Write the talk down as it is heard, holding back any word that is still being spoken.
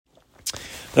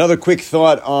Another quick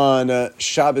thought on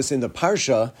Shabbos in the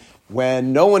Parsha.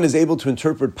 When no one is able to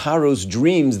interpret Paro's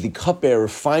dreams, the cupbearer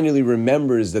finally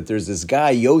remembers that there's this guy,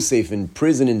 Yosef, in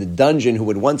prison in the dungeon who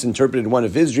had once interpreted one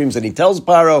of his dreams, and he tells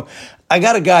Paro, I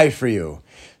got a guy for you.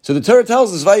 So the Torah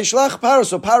tells us, Vayishlach Paro,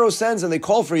 so Paro sends and they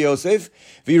call for Yosef,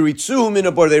 V'yiritzuhu min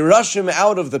habor, they rush him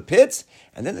out of the pit,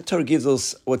 and then the Torah gives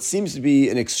us what seems to be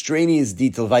an extraneous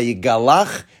detail,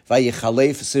 Vayigalach,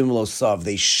 Vayichalef simlo sav.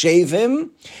 They shave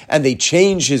him, and they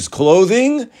change his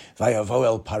clothing, Vayavo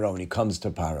el Paro, and he comes to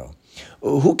Paro.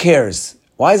 Who cares?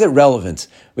 Why is it relevant?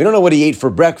 We don't know what he ate for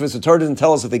breakfast. The Torah doesn't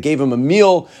tell us if they gave him a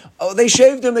meal. Oh, they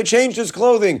shaved him, they changed his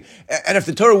clothing. And if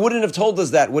the Torah wouldn't have told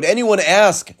us that, would anyone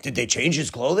ask, did they change his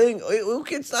clothing?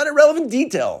 It's not a relevant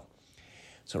detail.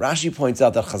 So Rashi points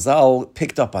out that Chazal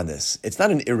picked up on this. It's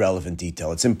not an irrelevant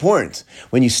detail. It's important.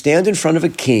 When you stand in front of a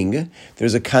king,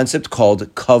 there's a concept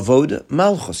called Kavod,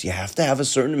 Malchus. You have to have a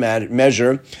certain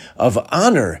measure of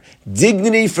honor,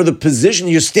 dignity for the position.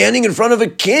 You're standing in front of a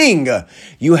king.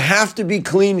 You have to be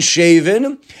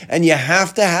clean-shaven, and you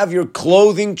have to have your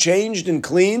clothing changed and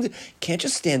cleaned. You can't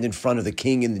just stand in front of the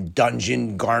king in the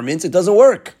dungeon garments. It doesn't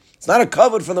work. It's not a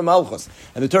kavod for the Malchus.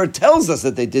 And the Torah tells us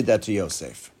that they did that to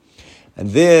Yosef.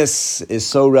 And this is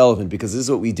so relevant because this is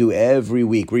what we do every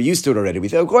week. We're used to it already. We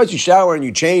think, of course, you shower and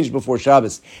you change before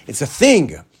Shabbos. It's a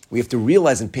thing. We have to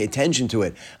realize and pay attention to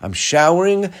it. I'm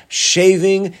showering,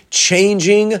 shaving,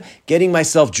 changing, getting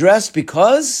myself dressed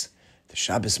because the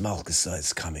Shabbos Malchus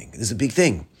is coming. This is a big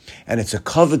thing. And it's a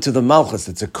kavod to the Malchus.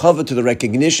 It's a kavod to the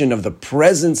recognition of the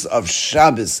presence of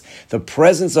Shabbos, the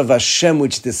presence of Hashem,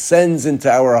 which descends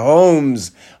into our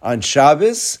homes on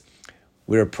Shabbos.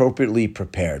 We're appropriately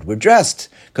prepared. We're dressed.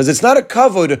 Because it's not a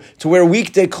kavod to wear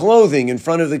weekday clothing in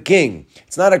front of the king.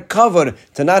 It's not a kavod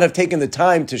to not have taken the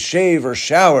time to shave or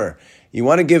shower. You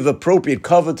want to give appropriate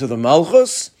kavod to the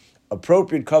Malchus?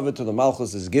 Appropriate kavod to the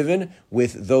Malchus is given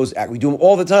with those acts. We do them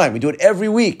all the time. We do it every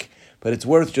week. But it's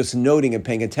worth just noting and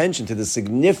paying attention to the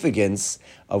significance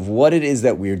of what it is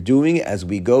that we're doing as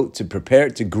we go to prepare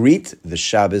to greet the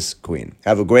Shabbos Queen.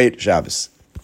 Have a great Shabbos.